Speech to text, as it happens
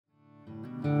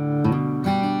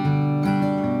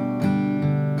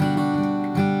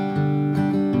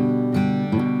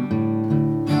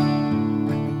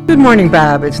Good morning,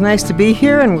 Bob. It's nice to be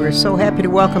here, and we're so happy to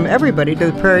welcome everybody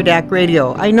to the Prairie Doc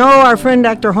Radio. I know our friend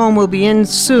Dr. Holm will be in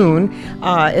soon.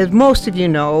 As most of you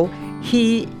know,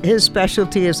 his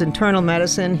specialty is internal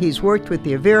medicine. He's worked with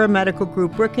the Avera Medical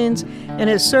Group Brookings and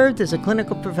has served as a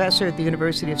clinical professor at the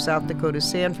University of South Dakota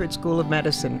Sanford School of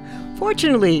Medicine.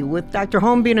 Fortunately, with Dr.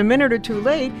 Holm being a minute or two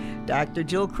late, Dr.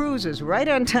 Jill Cruz is right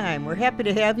on time. We're happy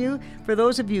to have you. For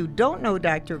those of you who don't know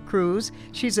Dr. Cruz,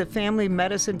 she's a family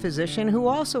medicine physician who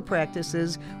also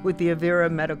practices with the Avera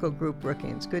Medical Group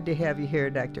Brookings. Good to have you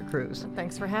here, Dr. Cruz.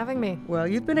 Thanks for having me. Well,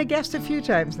 you've been a guest a few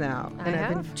times now, and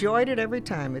I've enjoyed it every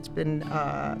time. It's been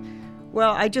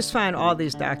well, I just find all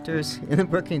these doctors in the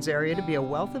Brookings area to be a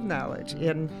wealth of knowledge.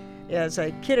 And as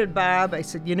I kidded Bob, I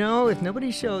said, if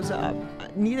nobody shows up,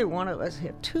 neither one of us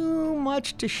have too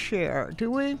much to share,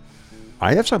 do we?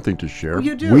 I have something to share. Oh,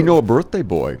 you do? We know a birthday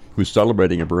boy who's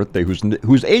celebrating a birthday,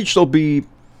 whose age shall be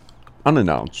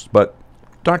unannounced. But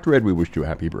Dr. Ed, we wish you a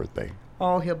happy birthday.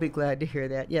 Oh, he'll be glad to hear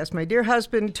that. Yes, my dear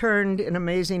husband turned an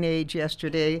amazing age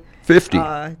yesterday. 50.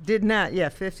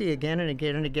 50 again and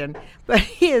again and again. But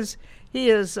he is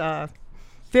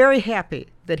very happy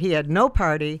that he had no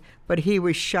party, but he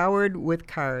was showered with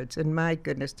cards. And my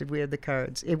goodness, did we have the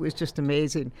cards. It was just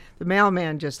amazing. The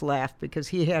mailman just laughed because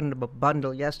he handed him a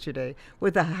bundle yesterday.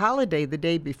 With the holiday the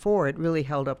day before, it really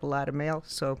held up a lot of mail.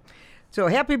 So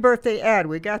happy birthday, Ed.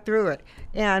 We got through it.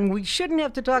 And we shouldn't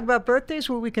have to talk about birthdays.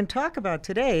 What we can talk about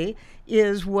today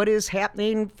is what is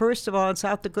happening, first of all, in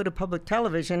South Dakota Public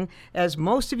Television. As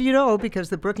most of you know, because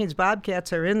the Brookings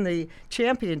Bobcats are in the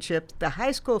championship, the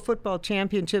high school football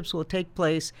championships will take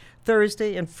place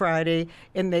Thursday and Friday,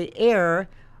 and they air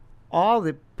all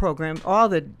the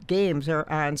games are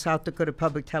on South Dakota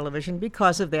Public Television.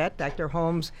 Because of that, Dr.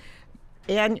 Holm's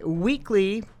and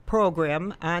weekly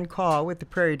program On Call with the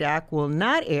Prairie Doc will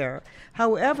not air.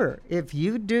 However, if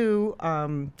you do,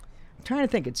 I'm trying to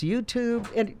think, it's YouTube,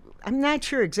 and I'm not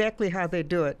sure exactly how they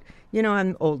do it.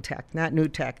 I'm old tech, not new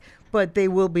tech, but they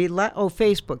will be,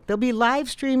 Facebook. They'll be live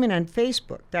streaming on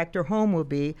Facebook. Dr. Holm will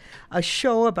be a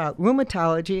show about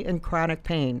rheumatology and chronic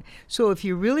pain. So if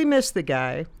you really miss the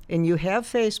guy and you have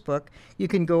Facebook, you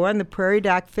can go on the Prairie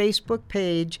Doc Facebook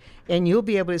page and you'll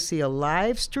be able to see a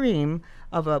live stream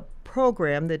of a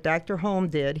program that Dr. Holm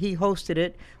did. He hosted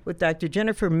it with Dr.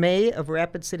 Jennifer May of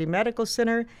Rapid City Medical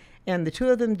Center, and the two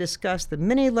of them discussed the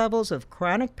many levels of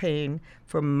chronic pain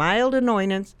from mild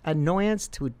annoyance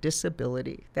to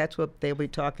disability. That's what they'll be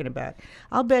talking about.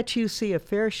 I'll bet you see a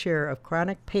fair share of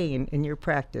chronic pain in your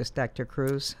practice, Dr.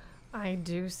 Cruz. I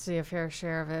do see a fair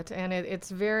share of it, and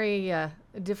it's very a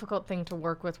difficult thing to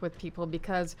work with people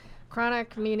because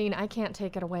chronic meaning I can't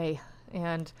take it away.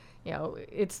 And,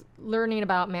 it's learning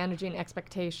about managing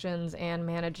expectations and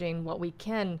managing what we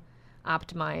can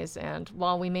optimize. And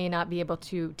while we may not be able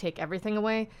to take everything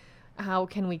away, how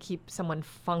can we keep someone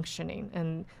functioning?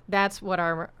 And that's what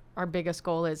our biggest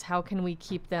goal is. How can we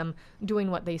keep them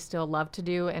doing what they still love to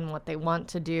do and what they want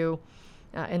to do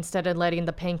instead of letting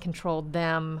the pain control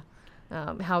them?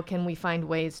 How can we find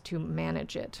ways to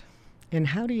manage it? And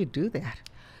how do you do that?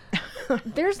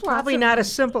 There's probably not a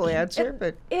simple answer,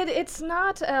 but it's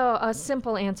not a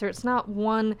simple answer. It's not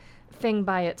one thing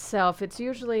by itself. It's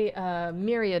usually a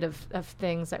myriad of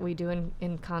things that we do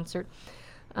in concert.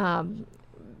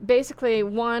 Basically,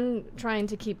 one, trying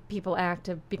to keep people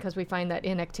active because we find that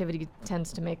inactivity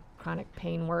tends to make chronic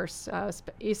pain worse,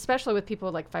 especially with people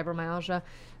like fibromyalgia.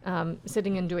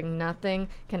 Sitting and doing nothing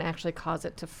can actually cause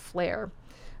it to flare.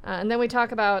 And then we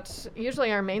talk about,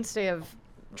 usually our mainstay of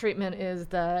treatment is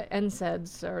the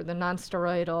NSAIDs, or the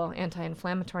nonsteroidal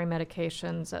anti-inflammatory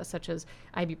medications such as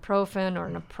ibuprofen or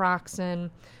naproxen,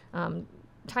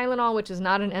 Tylenol, which is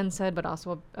not an NSAID but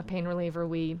also a pain reliever.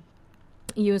 We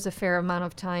use a fair amount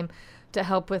of time to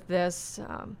help with this.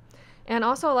 And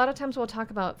also a lot of times we'll talk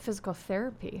about physical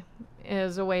therapy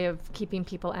as a way of keeping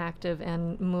people active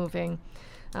and moving.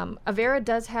 Avera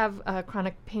does have a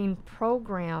chronic pain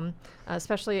program,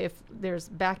 especially if there's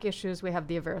back issues. We have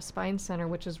the Avera Spine Center,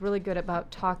 which is really good about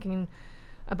talking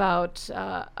about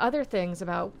other things,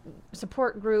 about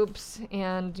support groups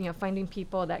and finding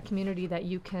people, that community that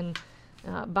you can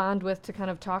bond with to kind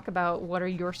of talk about what are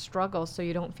your struggles so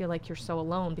you don't feel like you're so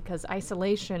alone, because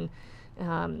isolation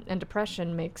and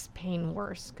depression makes pain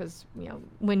worse because,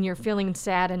 when you're feeling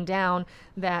sad and down,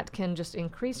 that can just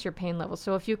increase your pain levels.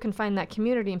 So if you can find that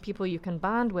community and people you can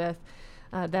bond with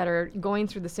that are going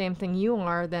through the same thing you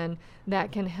are, then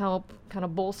that can help kind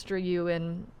of bolster you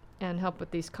and help with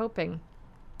these coping.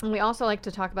 And we also like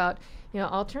to talk about,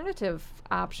 alternative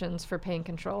options for pain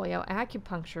control,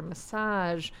 acupuncture,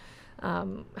 massage,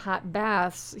 hot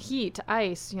baths, heat,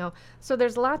 ice, So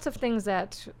there's lots of things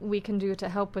that we can do to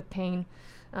help with pain.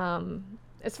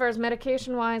 As far as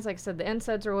medication-wise, like I said, the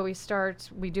NSAIDs are where we start.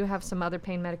 We do have some other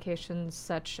pain medications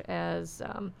such as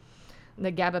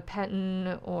the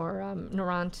gabapentin or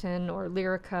Neurontin or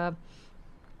Lyrica,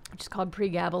 which is called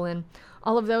pregabalin.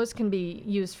 All of those can be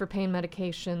used for pain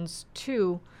medications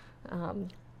too,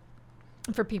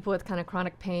 for people with kind of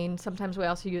chronic pain. Sometimes we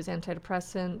also use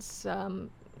antidepressants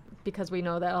because we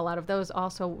know that a lot of those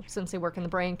also, since they work in the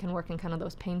brain, can work in kind of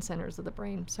those pain centers of the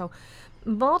brain. So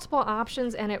multiple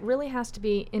options, and it really has to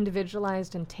be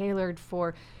individualized and tailored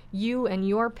for you and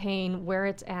your pain, where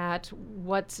it's at,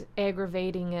 what's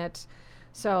aggravating it.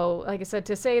 So, like I said,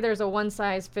 to say there's a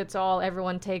one-size-fits-all,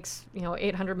 everyone takes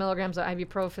 800 milligrams of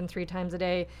ibuprofen 3 times a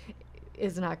day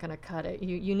is not going to cut it.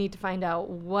 You need to find out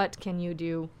what can you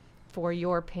do for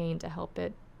your pain to help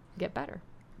it get better.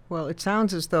 Well, it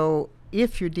sounds as though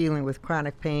if you're dealing with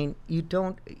chronic pain,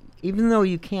 even though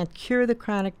you can't cure the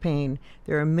chronic pain,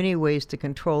 there are many ways to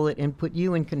control it and put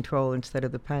you in control instead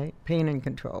of the pain in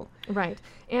control. Right.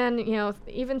 And,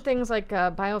 even things like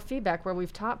biofeedback, where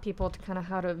we've taught people to kind of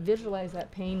how to visualize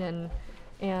that pain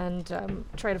and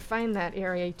try to find that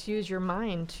area, to use your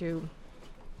mind to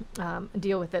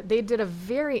deal with it. They did a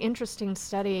very interesting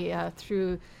study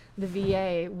through the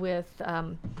VA with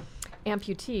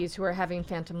amputees who are having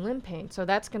phantom limb pain. So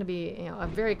that's going to be a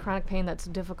very chronic pain that's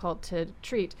difficult to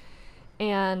treat.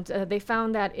 And they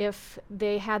found that if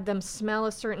they had them smell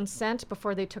a certain scent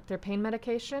before they took their pain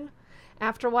medication,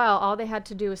 after a while, all they had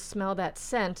to do was smell that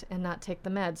scent and not take the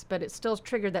meds. But it still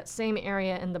triggered that same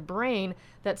area in the brain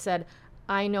that said,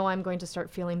 I know I'm going to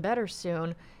start feeling better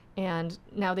soon. And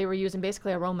now they were using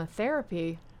basically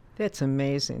aromatherapy. That's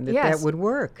amazing that Yes. that would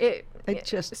work.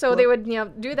 So they would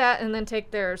do that and then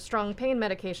take their strong pain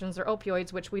medications or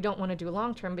opioids, which we don't want to do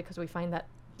long term because we find that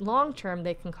long term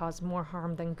they can cause more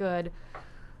harm than good.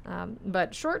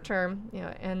 But short term,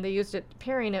 and they used it,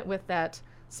 pairing it with that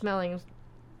smelling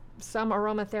some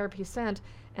aromatherapy scent,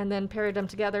 and then paired them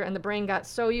together, and the brain got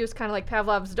so used, kind of like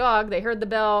Pavlov's dog. They heard the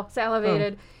bell,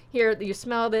 salivated. Here, you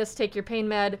smell this, take your pain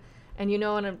med, and in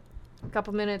a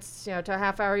couple minutes, to a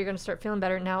half hour, you're going to start feeling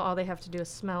better. Now all they have to do is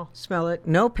smell. Smell it,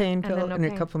 no pain And then pill, no in a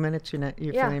pain. couple minutes you're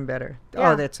Yeah. feeling better.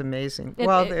 Yeah. Oh, that's amazing.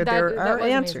 That there are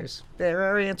was answers. There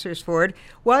are answers for it.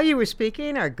 While you were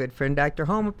speaking, our good friend Dr.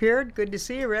 Holm appeared. Good to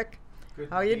see you, Rick.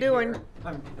 How you doing?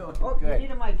 I'm doing Oh, you need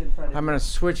a mic in front of I'm you. going to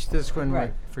switch this one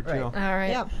Right, for right. Jill. All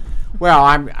right. Yeah. Well,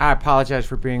 I apologize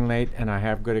for being late, and I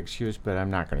have good excuse, but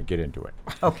I'm not going to get into it.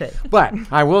 Okay. But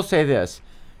I will say this.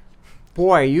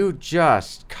 Boy, you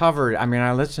just covered.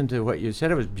 I listened to what you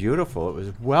said. It was beautiful. It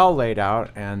was well laid out,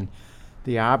 and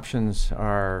the options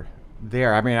are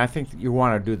there. I think that you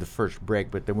want to do the first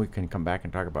break, but then we can come back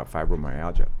and talk about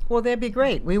fibromyalgia. Well, that'd be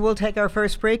great. We will take our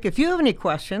first break. If you have any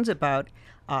questions about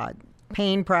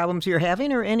pain problems you're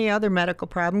having or any other medical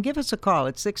problem, give us a call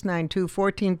at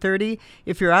 692-1430.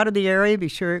 If you're out of the area, be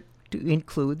sure to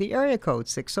include the area code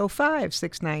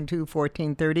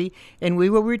 605-692-1430, and we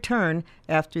will return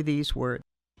after these words.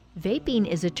 Vaping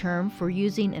is a term for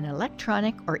using an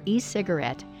electronic or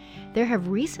e-cigarette. There have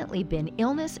recently been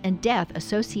illness and death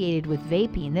associated with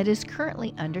vaping that is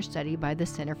currently under study by the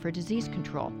Center for Disease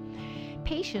Control.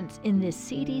 Patients in this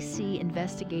CDC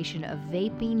investigation of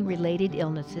vaping-related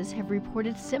illnesses have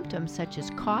reported symptoms such as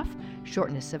cough,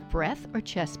 shortness of breath or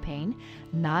chest pain,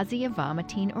 nausea,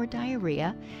 vomiting or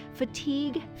diarrhea,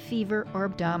 fatigue, fever, or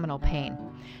abdominal pain.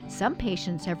 Some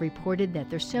patients have reported that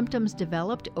their symptoms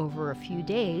developed over a few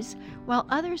days, while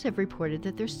others have reported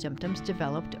that their symptoms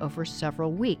developed over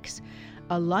several weeks.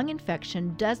 A lung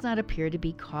infection does not appear to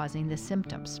be causing the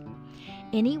symptoms.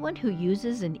 Anyone who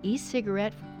uses an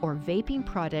e-cigarette or vaping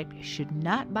product should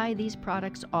not buy these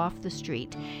products off the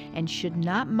street and should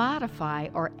not modify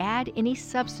or add any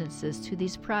substances to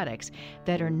these products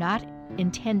that are not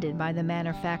intended by the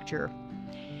manufacturer.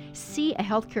 See a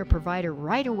healthcare provider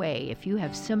right away if you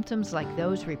have symptoms like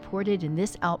those reported in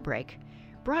this outbreak.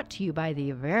 Brought to you by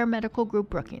the Avera Medical Group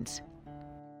Brookings.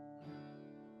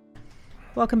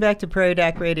 Welcome back to Prairie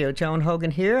Doc Radio. Joan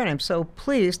Hogan here, and I'm so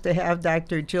pleased to have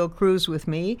Dr. Jill Cruz with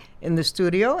me in the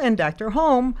studio, and Dr.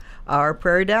 Holm, our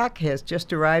Prairie Doc, has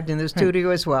just arrived in the studio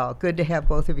as well. Good to have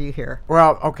both of you here.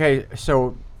 Well, okay,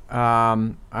 so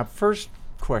our first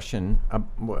question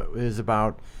is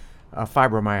about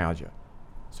fibromyalgia.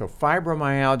 So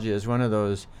fibromyalgia is one of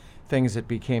those things that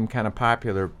became kind of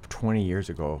popular 20 years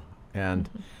ago, and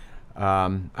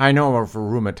I know of a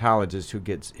rheumatologist who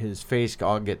gets his face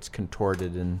all gets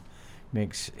contorted and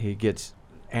he gets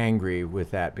angry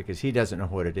with that because he doesn't know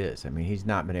what it is. He's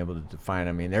not been able to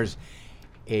define. There's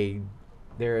a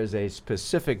there is a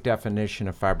specific definition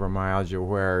of fibromyalgia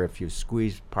where if you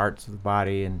squeeze parts of the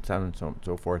body and so on and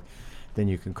so forth, then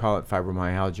you can call it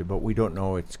fibromyalgia, but we don't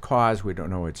know its cause, we don't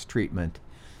know its treatment,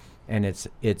 and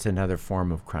it's another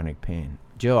form of chronic pain.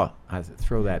 Jill, I'll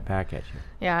throw that back at you.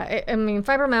 Yeah, I mean,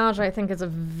 fibromyalgia, I think, is a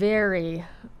very,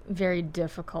 very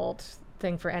difficult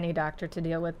thing for any doctor to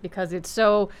deal with because it's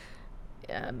so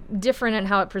different in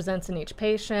how it presents in each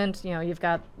patient. You know, you've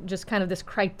got just kind of this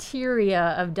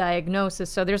criteria of diagnosis.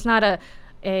 So there's not a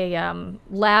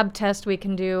lab test we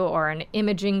can do or an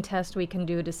imaging test we can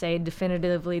do to say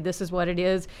definitively this is what it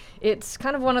is. It's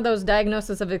kind of one of those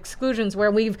diagnoses of exclusions where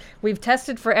we've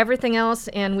tested for everything else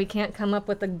and we can't come up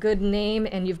with a good name,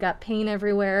 and you've got pain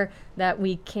everywhere that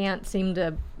we can't seem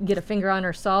to get a finger on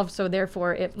or solve, so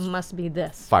therefore it must be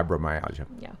this. Fibromyalgia.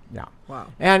 Yeah. Wow.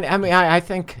 And I mean, I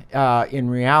think in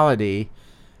reality,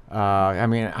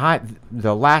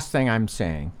 the last thing I'm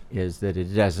saying is that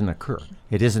it doesn't occur.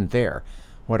 It isn't there.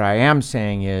 What I am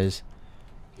saying is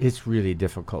it's really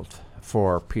difficult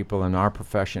for people in our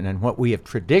profession. And what we have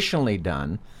traditionally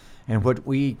done and what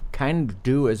we kind of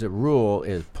do as a rule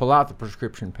is pull out the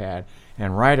prescription pad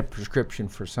and write a prescription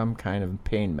for some kind of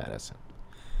pain medicine,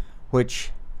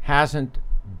 which hasn't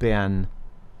been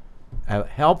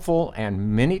helpful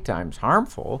and many times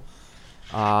harmful.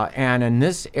 And in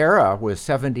this era, with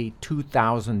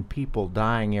 72,000 people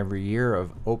dying every year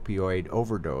of opioid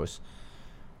overdose,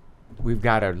 we've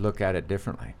got to look at it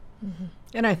differently. Mm-hmm.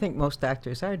 And I think most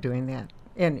doctors are doing that.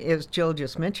 And as Jill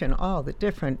just mentioned, all the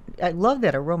different, I love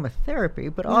that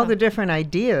aromatherapy, but all the different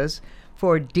ideas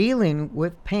for dealing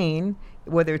with pain,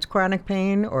 whether it's chronic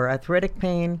pain or arthritic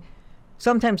pain.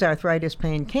 Sometimes arthritis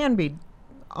pain can be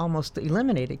almost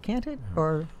eliminated, can't it?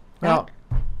 Or well,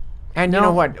 and you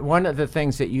know what? One of the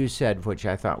things that you said, which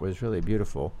I thought was really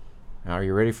beautiful. Now, are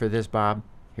you ready for this, Bob?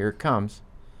 Here it comes.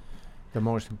 The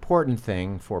most important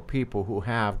thing for people who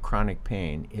have chronic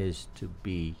pain is to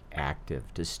be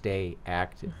active, to stay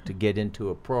active, to get into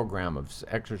a program of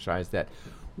exercise that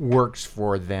works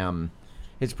for them.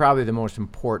 It's probably the most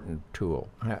important tool.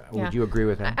 Would you agree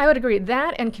with that? I would agree.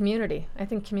 That and community. I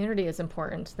think community is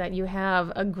important, that you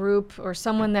have a group or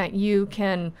someone that you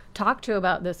can talk to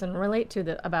about this and relate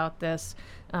to about this.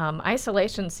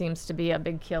 Isolation seems to be a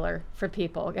big killer for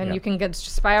people, and you can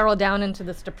spiral down into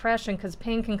this depression because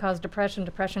pain can cause depression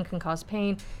can cause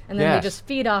pain, and then they just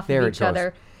feed off of each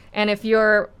other. And if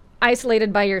you're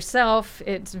isolated by yourself,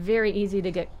 it's very easy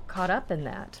to get caught up in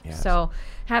that. Yes. So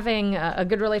having a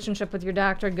good relationship with your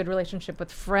doctor, a good relationship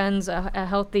with friends, a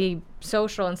healthy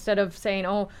social, instead of saying,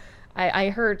 oh, I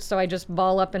hurt, so I just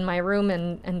ball up in my room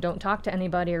and don't talk to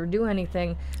anybody or do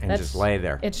anything. And just lay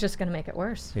there. It's just going to make it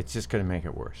worse. It's just going to make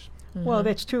it worse. Mm-hmm. Well,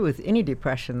 that's true with any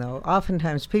depression, though.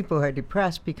 Oftentimes people who are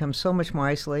depressed become so much more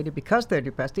isolated because they're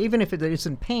depressed. Even if it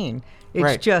isn't pain,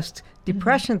 it's just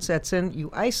depression sets in, you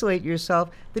isolate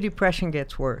yourself, the depression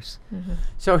gets worse. Mm-hmm.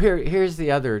 So here's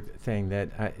the other thing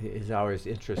that has always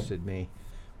interested me.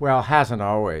 Well, hasn't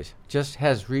always, just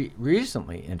has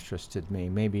recently interested me,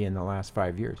 maybe in the last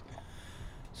 5 years.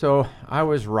 So I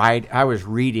was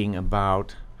reading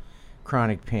about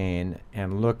chronic pain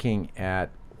and looking at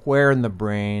where in the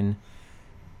brain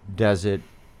does it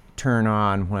turn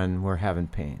on when we're having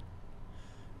pain.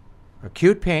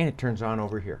 Acute pain, it turns on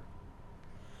over here.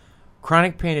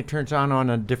 Chronic pain, it turns on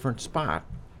a different spot.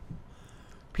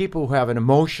 People who have an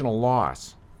emotional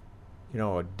loss,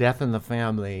 a death in the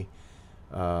family,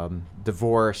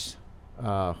 divorce,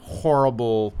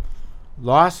 horrible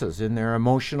losses in their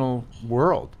emotional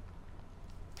world.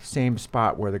 Same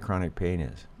spot where the chronic pain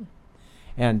is.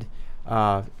 And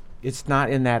it's not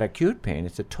in that acute pain.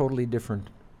 It's a totally different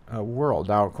world.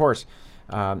 Now, of course,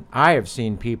 I have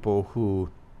seen people who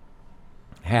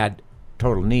had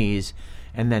total knees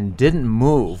and then didn't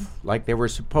move like they were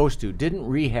supposed to, didn't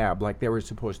rehab like they were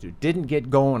supposed to, didn't get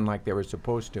going like they were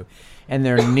supposed to, and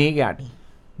their knee got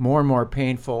more and more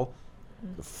painful,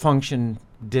 function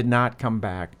did not come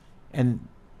back, and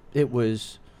it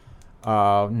was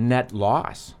net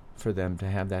loss for them to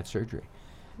have that surgery.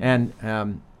 And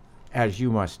as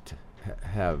you must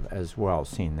have as well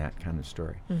seen that kind of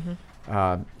story.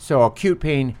 Mm-hmm. So acute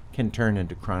pain can turn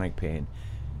into chronic pain,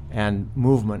 and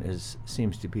movement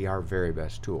seems to be our very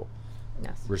best tool.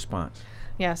 Yes. Response.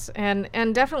 Yes, and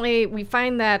definitely we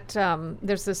find that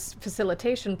there's this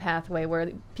facilitation pathway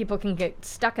where people can get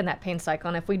stuck in that pain cycle,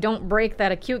 and if we don't break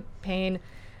that acute pain,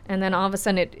 and then all of a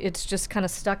sudden it's just kind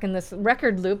of stuck in this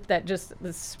record loop that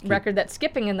record that's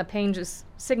skipping, and the pain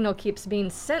signal keeps being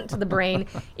sent to the brain,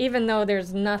 even though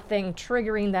there's nothing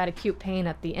triggering that acute pain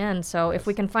at the end. So if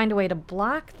we can find a way to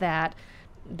block that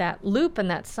loop and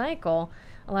that cycle,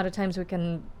 a lot of times we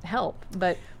can help.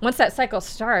 But once that cycle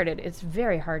started, it's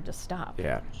very hard to stop.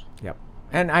 Yeah. Yep.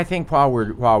 And I think while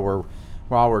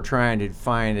we're trying to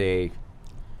find a,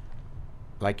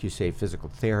 like you say, physical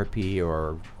therapy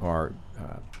or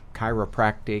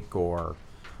chiropractic or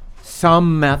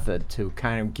some method to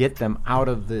kind of get them out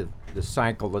of the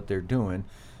cycle that they're doing,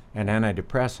 an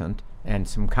antidepressant and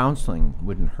some counseling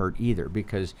wouldn't hurt either,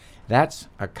 because that's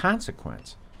a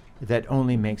consequence that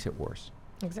only makes it worse.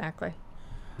 Exactly.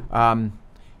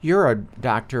 You're a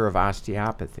doctor of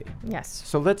osteopathy. Yes.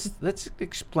 So let's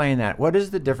explain that. What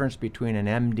is the difference between an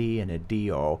MD and a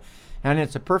DO? And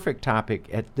it's a perfect topic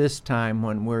at this time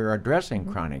when we're addressing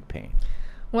chronic pain.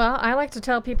 Well, I like to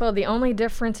tell people the only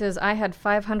difference is I had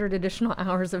 500 additional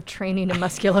hours of training in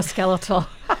musculoskeletal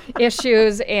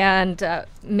issues and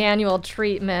manual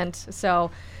treatment. So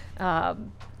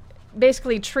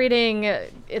basically treating,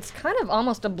 it's kind of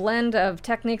almost a blend of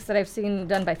techniques that I've seen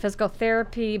done by physical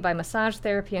therapy, by massage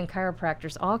therapy, and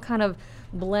chiropractors, all kind of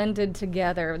blended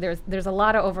together. There's a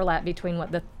lot of overlap between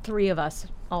what the three of us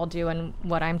all do and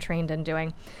what I'm trained in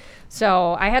doing.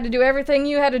 So I had to do everything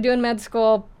you had to do in med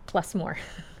school, plus more.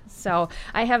 So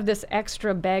I have this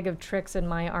extra bag of tricks in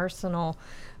my arsenal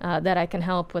that I can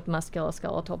help with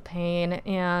musculoskeletal pain.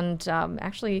 And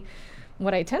actually,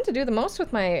 what I tend to do the most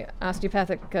with my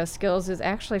osteopathic skills is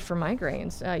actually for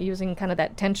migraines, using kind of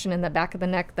that tension in the back of the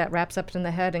neck that wraps up in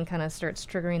the head and kind of starts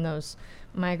triggering those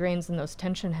migraines and those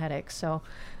tension headaches. So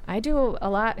I do a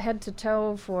lot head to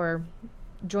toe for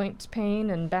joint pain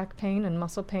and back pain and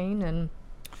muscle pain and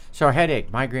So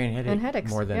migraine headache, and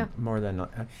headaches, more than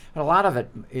a lot of it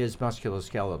is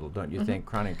musculoskeletal, don't you think?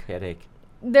 Chronic headache.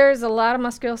 There's a lot of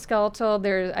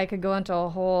musculoskeletal. I could go into a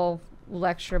whole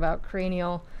lecture about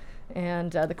cranial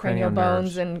and the cranial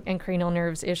bones and cranial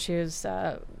nerves issues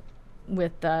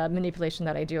with the manipulation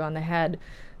that I do on the head.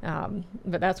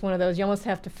 But that's one of those, you almost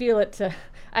have to feel it to.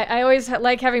 I always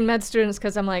like having med students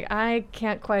because I'm like, I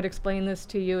can't quite explain this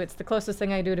to you. It's the closest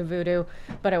thing I do to voodoo,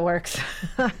 but it works.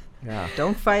 Yeah.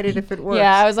 Don't fight it if it works.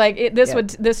 Yeah, I was like,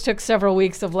 this took several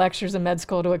weeks of lectures in med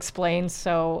school to explain.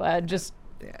 So just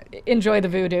enjoy the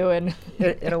voodoo, and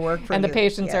it'll work for you. And the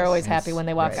patients are always happy when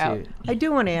they walk out. I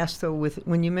do want to ask though,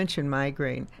 when you mention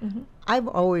migraine, I've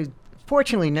always,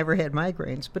 fortunately, never had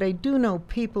migraines, but I do know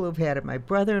people who've had it. My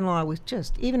brother-in-law was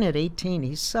just, even at 18,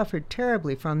 he suffered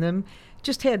terribly from them.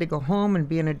 Just had to go home and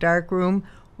be in a dark room.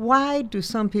 Why do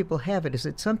some people have it? Is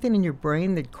it something in your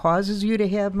brain that causes you to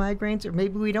have migraines, or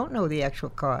maybe we don't know the actual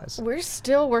cause? We're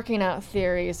still working out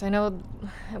theories. I know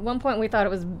at one point we thought it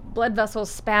was blood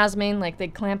vessels spasming, like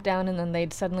they'd clamp down and then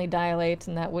they'd suddenly dilate,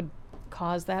 and that would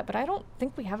cause that. But I don't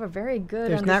think we have a very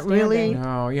good There's understanding.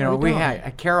 not really. No, we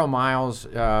had Carol Miles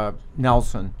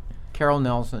Nelson. Carol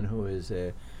Nelson, who is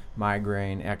a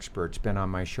migraine expert, has been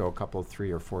on my show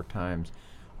 3 or 4 times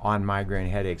on migraine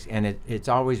headaches, and it's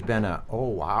always been oh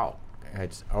wow,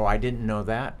 I didn't know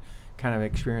that kind of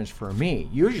experience for me.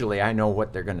 Usually I know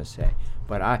what they're going to say,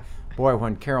 but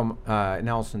when Carol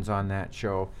Nelson's on that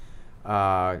show,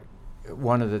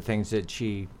 one of the things that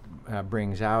she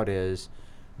brings out is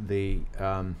the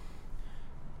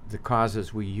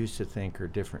causes we used to think are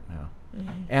different now.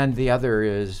 And the other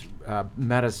is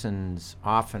medicines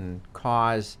often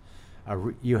cause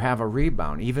you have a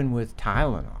rebound. Even with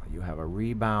Tylenol, you have a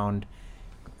rebound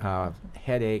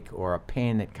headache or a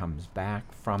pain that comes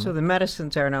back from. So the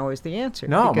medicines aren't always the answer.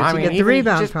 No, because I mean, you get the even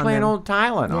rebound just from plain them. old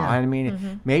Tylenol. Yeah. I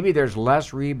mean, maybe there's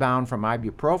less rebound from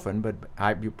ibuprofen, but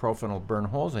ibuprofen will burn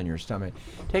holes in your stomach.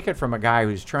 Take it from a guy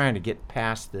who's trying to get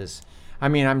past this. I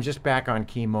mean, I'm just back on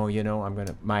chemo. You know, I'm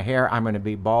gonna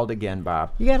be bald again,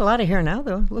 Bob. You got a lot of hair now,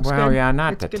 though. Looks well, good. yeah,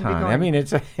 not It's the gonna be ton. I going. mean,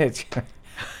 it's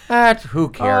who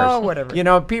cares? Oh, whatever. You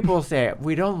know, people say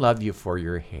we don't love you for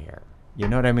your hair. You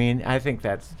know what I mean? I think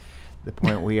that's the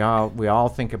point. We all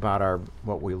think about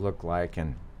what we look like,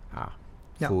 and No,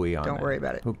 phooey on don't that. worry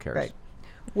about it. Who cares? Right.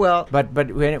 Well,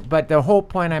 But the whole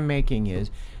point I'm making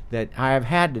is that I have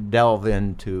had to delve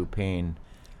into pain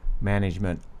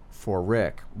management for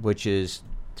Rick, which is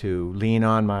to lean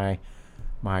on my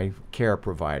care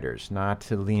providers, not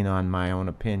to lean on my own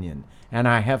opinion. And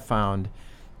I have found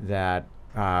that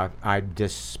I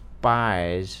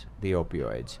despise the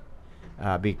opioids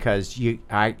because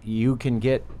you can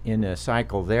get in a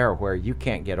cycle there where you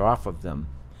can't get off of them,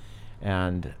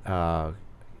 and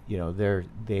you know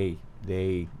they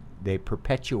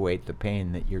perpetuate the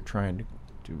pain that you're trying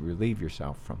to relieve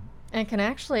yourself from. And can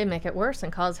actually make it worse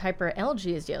and cause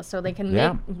hyperalgesia, so they can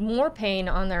Yeah. make more pain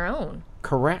on their own.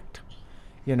 Correct.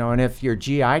 You know, and if your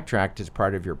GI tract is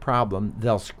part of your problem,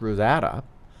 they'll screw that up.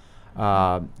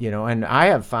 You know, and I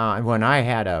have found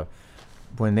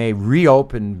when they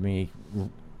reopened me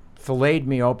filleted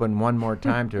me open one more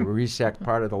time to resect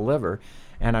part of the liver,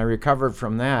 and I recovered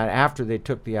from that. After they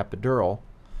took the epidural,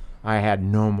 I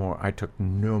took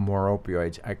no more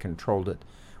opioids. I controlled it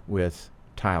with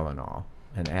Tylenol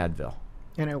and Advil,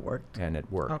 And it worked. and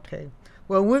it worked. Okay.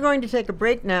 Well, we're going to take a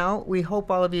break now. We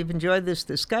hope all of you have enjoyed this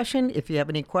discussion. If you have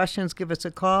any questions, give us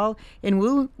a call, and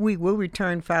we will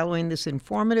return following this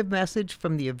informative message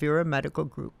from the Avera Medical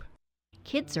Group.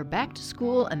 Kids are back to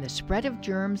school and the spread of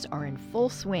germs are in full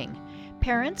swing.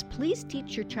 Parents, please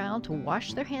teach your child to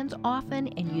wash their hands often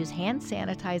and use hand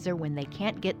sanitizer when they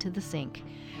can't get to the sink.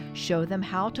 Show them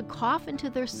how to cough into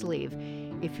their sleeve.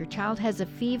 If your child has a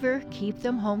fever, keep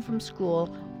them home from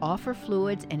school, offer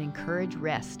fluids, and encourage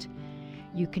rest.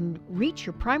 You can reach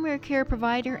your primary care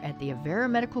provider at the Avera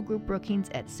Medical Group Brookings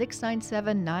at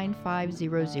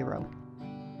 697-9500.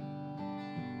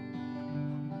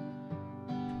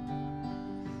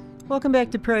 Welcome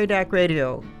back to Prairie Doc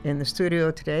Radio. In the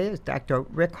studio today is Dr.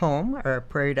 Rick Holm, our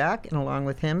Prairie Doc, and along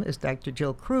with him is Dr.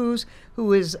 Jill Cruz,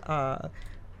 who is a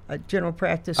general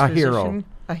practice A physician. hero.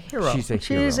 A hero. She's a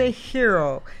She's hero. a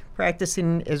hero,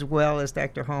 practicing as well as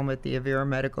Dr. Holm at the Avera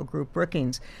Medical Group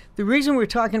Brookings. The reason we're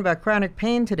talking about chronic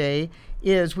pain today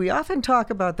is we often talk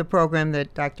about the program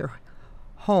that Dr.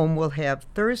 Holm will have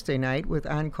Thursday night with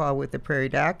On Call with the Prairie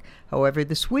Doc. However,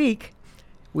 this week,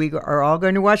 we are all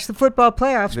going to watch the football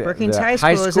playoffs. Brookings High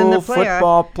School is in the playoff.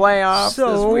 football playoffs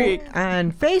So this week.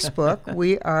 on Facebook,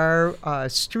 we are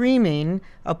streaming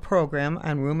a program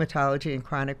on rheumatology and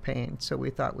chronic pain. So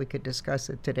we thought we could discuss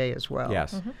it today as well.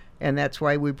 Yes. And that's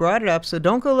why we brought it up. So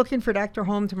don't go looking for Dr.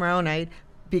 Holm tomorrow night,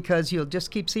 because you'll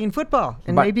just keep seeing football.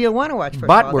 And But- maybe you'll want to watch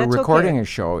football. But we're That's recording okay. a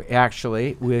show.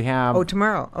 Actually, we have. Oh,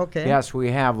 tomorrow. Okay. Yes,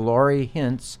 we have Lori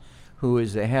Hintz, who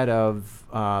is the head of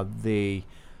the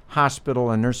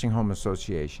Hospital and Nursing Home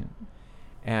Association,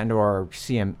 and or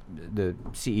the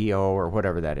CEO or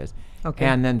whatever that is. Okay.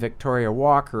 And then Victoria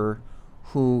Walker,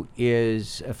 who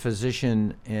is a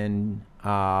physician and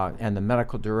the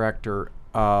medical director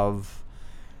of,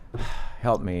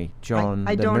 help me, Joan,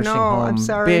 I the don't nursing know. home, I'm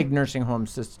sorry. big nursing home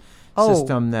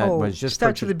system that was just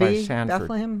starts with a purchased by B, Sanford.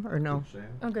 Bethlehem, or no?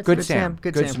 Oh, good. Good Good Sam. Sam,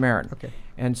 Good Good Sam. Samaritan. Okay.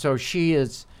 And so she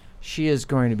is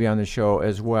going to be on the show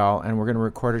as well, and we're going to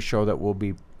record a show that will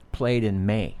be played in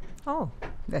May. Oh,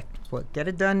 well, get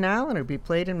it done now, and it'll be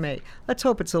played in May. Let's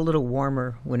hope it's a little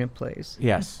warmer when it plays.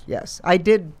 Yes. Yes, I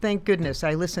did. Thank goodness.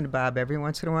 I listen to Bob every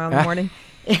once in a while in the morning,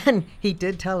 and he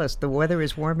did tell us the weather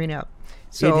is warming up.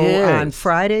 So It on is.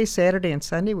 Friday, Saturday, and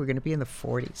Sunday, we're going to be in the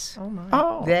 40s. Oh, my.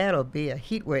 Oh. That'll be a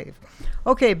heat wave.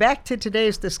 Okay, back to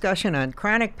today's discussion on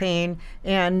chronic pain.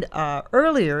 And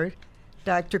earlier,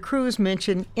 Dr. Cruz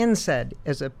mentioned NSAID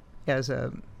as a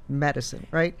medicine,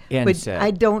 right? NSAID. But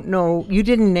I don't know. You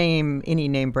didn't name any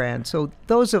name brand. So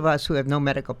those of us who have no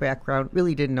medical background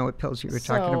really didn't know what pills you were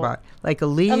talking So, about. Like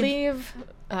Aleve? Aleve,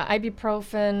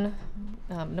 ibuprofen,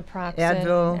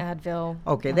 naproxen, Advil.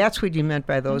 Okay, that's what you meant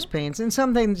by those pains. And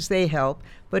some things they help.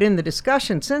 But in the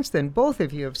discussion since then, both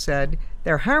of you have said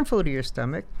they're harmful to your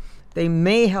stomach. They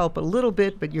may help a little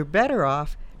bit, but you're better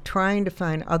off trying to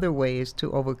find other ways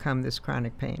to overcome this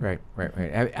chronic pain. Right.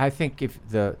 I think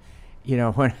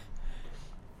when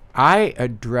I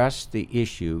addressed the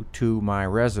issue to my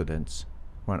residents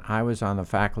when I was on the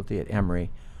faculty at Emory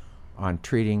on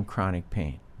treating chronic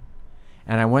pain.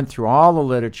 And I went through all the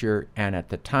literature, and at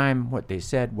the time what they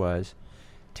said was,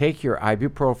 take your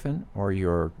ibuprofen or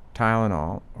your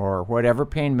Tylenol or whatever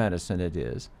pain medicine it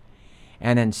is,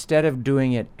 and instead of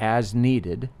doing it as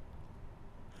needed,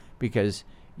 because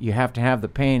you have to have the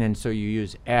pain, and so you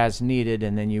use as needed,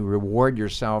 and then you reward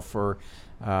yourself for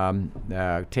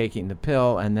taking the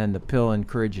pill, and then the pill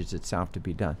encourages itself to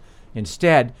be done.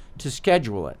 Instead, to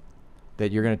schedule it,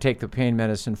 that you're going to take the pain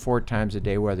medicine 4 times a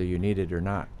day, whether you need it or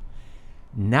not.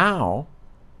 Now,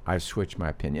 I've switched my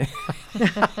opinion.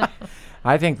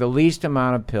 I think the least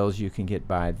amount of pills you can get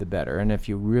by, the better. And if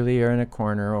you really are in a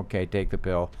corner, okay, take the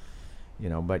pill,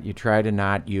 but you try to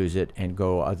not use it and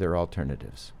go other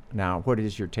alternatives. Now, what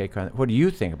is your take on, what do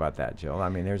you think about that, Jill? I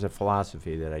mean, there's a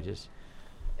philosophy that I just...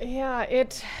 Yeah,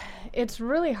 it's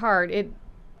really hard. It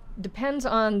depends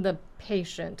on the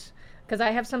patient. Because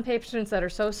I have some patients that are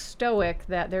so stoic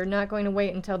that they're not going to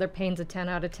wait until their pain's a 10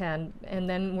 out of 10, and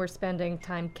then we're spending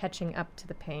time catching up to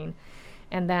the pain,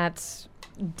 and that's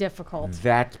difficult.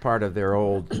 That's part of the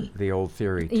old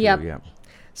theory, too. Yep. Yeah.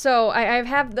 So I've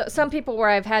had some people where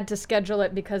I've had to schedule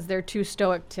it because they're too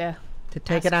stoic to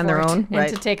take ask it on for their own, and right?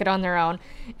 to take it on their own.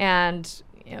 And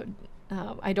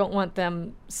I don't want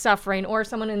them suffering, or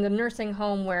someone in the nursing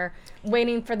home where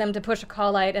waiting for them to push a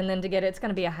call light and then to get it, it's going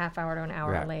to be a half hour to an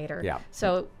hour Yeah, later. yeah.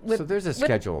 So there's a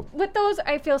schedule. With those,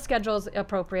 I feel schedule's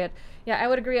appropriate. Yeah, I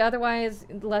would agree. Otherwise,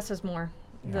 less is more.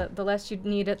 Yeah. The less you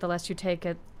need it, the less you take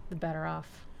it, the better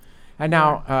off. And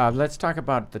now let's talk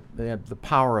about the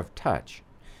power of touch.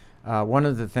 One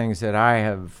of the things that I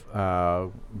have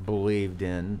believed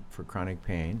in for chronic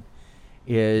pain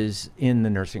is in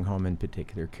the nursing home in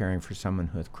particular, caring for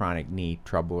someone with chronic knee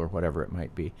trouble or whatever it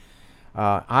might be.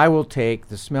 I will take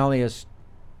the smelliest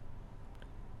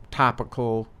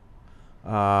topical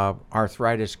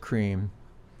arthritis cream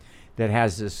that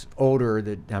has this odor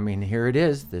that, I mean, here it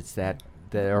is. That's the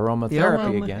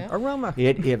aromatherapy again. Aroma.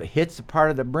 It hits a part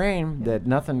of the brain that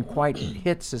nothing quite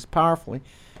hits as powerfully.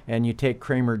 And you take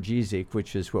Kramer Gesic,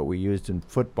 which is what we used in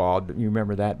football. You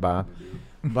remember that, Bob?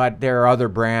 But there are other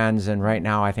brands, and right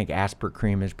now I think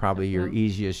Aspercream is probably your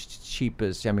easiest,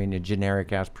 cheapest, a generic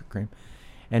Aspercream.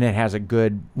 And it has a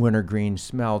good wintergreen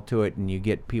smell to it, and you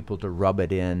get people to rub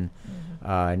it in.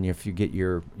 And if you get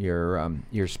your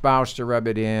spouse to rub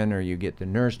it in, or you get the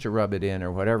nurse to rub it in,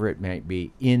 or whatever it might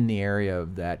be in the area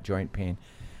of that joint pain,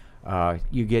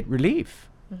 you get relief.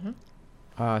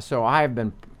 So I've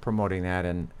been promoting that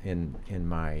in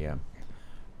my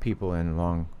people in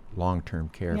long-term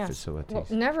care facilities. Well,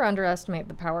 never underestimate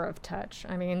the power of touch.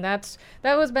 I mean, that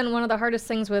has been one of the hardest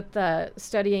things with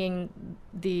studying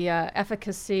the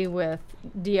efficacy with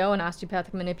DO and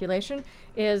osteopathic manipulation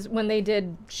is when they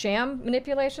did sham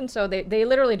manipulation. So they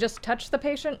literally just touched the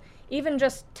patient. Even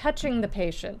just touching the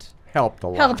patient helped a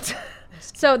lot. Helped.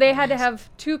 So they had to have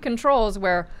two controls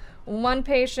where one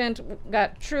patient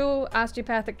got true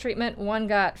osteopathic treatment, one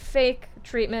got fake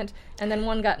treatment, and then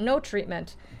one got no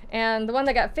treatment. And the one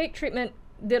that got fake treatment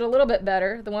did a little bit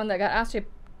better. The one that got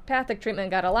osteopathic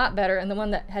treatment got a lot better, and the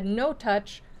one that had no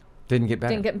touch didn't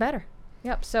get better.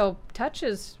 Yep. So touch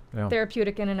is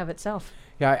therapeutic in and of itself.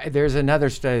 Yeah, there's another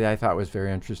study that I thought was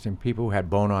very interesting. People who had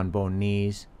bone-on-bone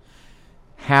knees,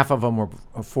 half of them were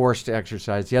forced to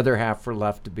exercise. The other half were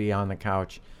left to be on the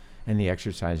couch. And the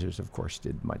exercisers, of course,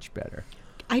 did much better.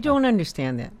 I don't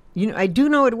understand that. I do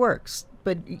know it works,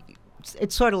 but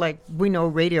it's sort of like we know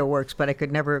radio works, but I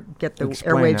could never get the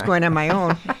airwaves going on my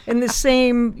own. And the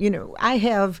same, I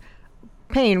have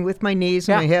pain with my knees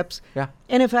and my hips. Yeah.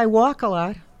 And if I walk a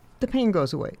lot, the pain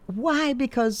goes away. Why?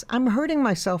 Because I'm hurting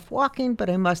myself walking, but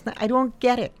I must not. I don't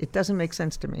get it. It doesn't make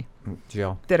sense to me.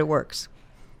 Jill. That it works.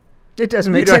 It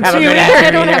doesn't make sense to you.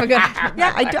 I don't have a good.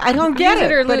 Yeah, I don't get use it.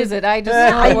 Use it or lose it. I just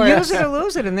know it works. Use it or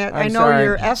lose it. And that I know sorry.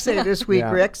 your essay this week,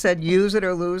 Rick, said use it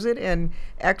or lose it, and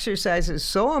exercise is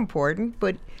so important.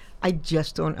 But I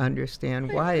just don't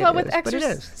understand why well, it with is. But it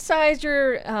is. Exercise,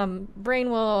 your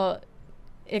brain will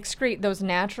excrete those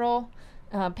natural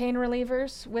pain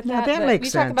relievers with Now, that. that makes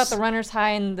you talk about sense. the runner's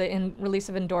high and the release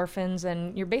of endorphins,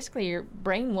 and your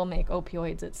brain will make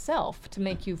opioids itself to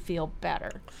make you feel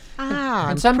better. I'm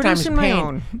And sometimes producing my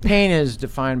own. pain is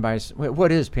defined by what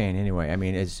is pain anyway? I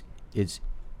mean, it's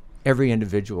every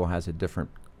individual has a different.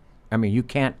 I mean, you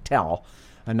can't tell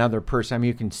another person. I mean,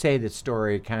 you can say the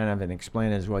story kind of and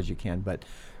explain it as well as you can, but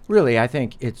really, I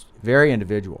think it's very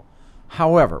individual.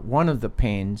 However, one of the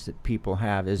pains that people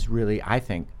have is really, I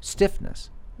think, stiffness.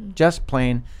 Just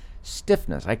plain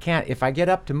stiffness. I can't, if I get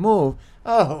up to move,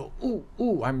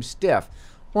 I'm stiff.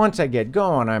 Once I get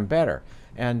going, I'm better.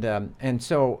 And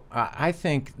so I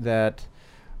think that,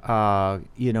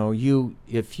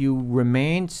 if you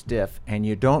remain stiff and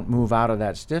you don't move out of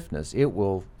that stiffness, it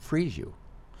will freeze you.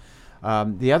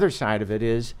 The other side of it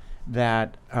is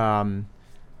that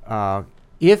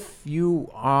if you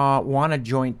want a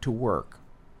joint to work,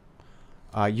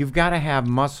 you've got to have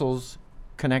muscles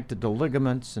connected to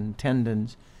ligaments and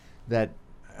tendons that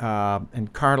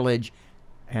and cartilage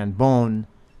and bone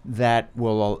that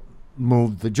will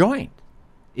move the joint.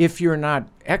 If you're not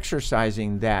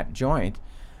exercising that joint,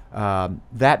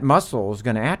 that muscle is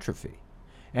going to atrophy.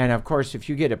 And of course, if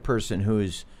you get a person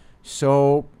who's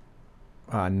so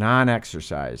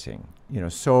non-exercising,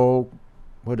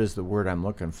 what is the word I'm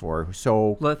looking for?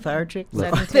 So Lethargic?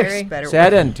 Sedentary.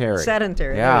 Sedentary.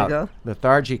 Sedentary, Yeah, there you go.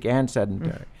 lethargic and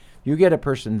sedentary. You get a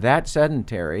person that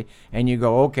sedentary and you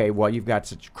go, okay, well, you've got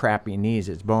such crappy knees,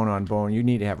 it's bone on bone, you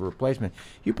need to have a replacement.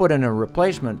 You put in a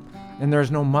replacement and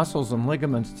there's no muscles and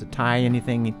ligaments to tie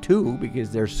anything to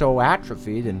because they're so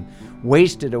atrophied and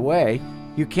wasted away,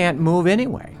 you can't move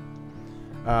anyway.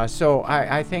 So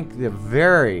I think the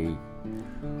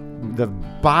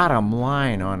bottom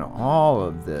line on all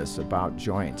of this about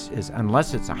joints is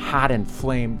unless it's a hot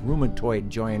inflamed rheumatoid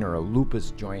joint or a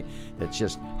lupus joint that's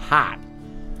just hot,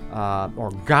 or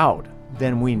gout,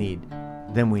 then we need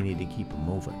then we need to keep them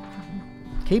moving.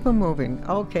 Keep them moving.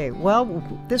 Okay. Well,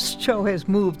 this show has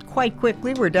moved quite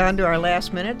quickly. We're down to our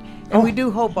last minute. And we do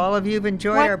hope all of you have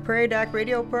enjoyed our Prairie Doc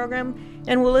radio program.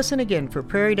 And we'll listen again for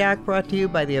Prairie Doc, brought to you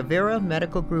by the Avera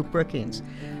Medical Group Brookings.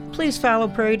 Please follow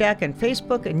Prairie Doc on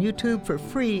Facebook and YouTube for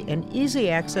free and easy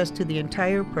access to the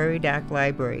entire Prairie Doc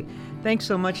library. Thanks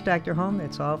so much, Dr. Holm.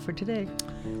 That's all for today.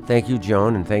 Thank you,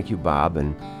 Joan, and thank you, Bob,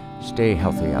 and stay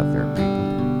healthy out there,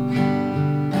 people.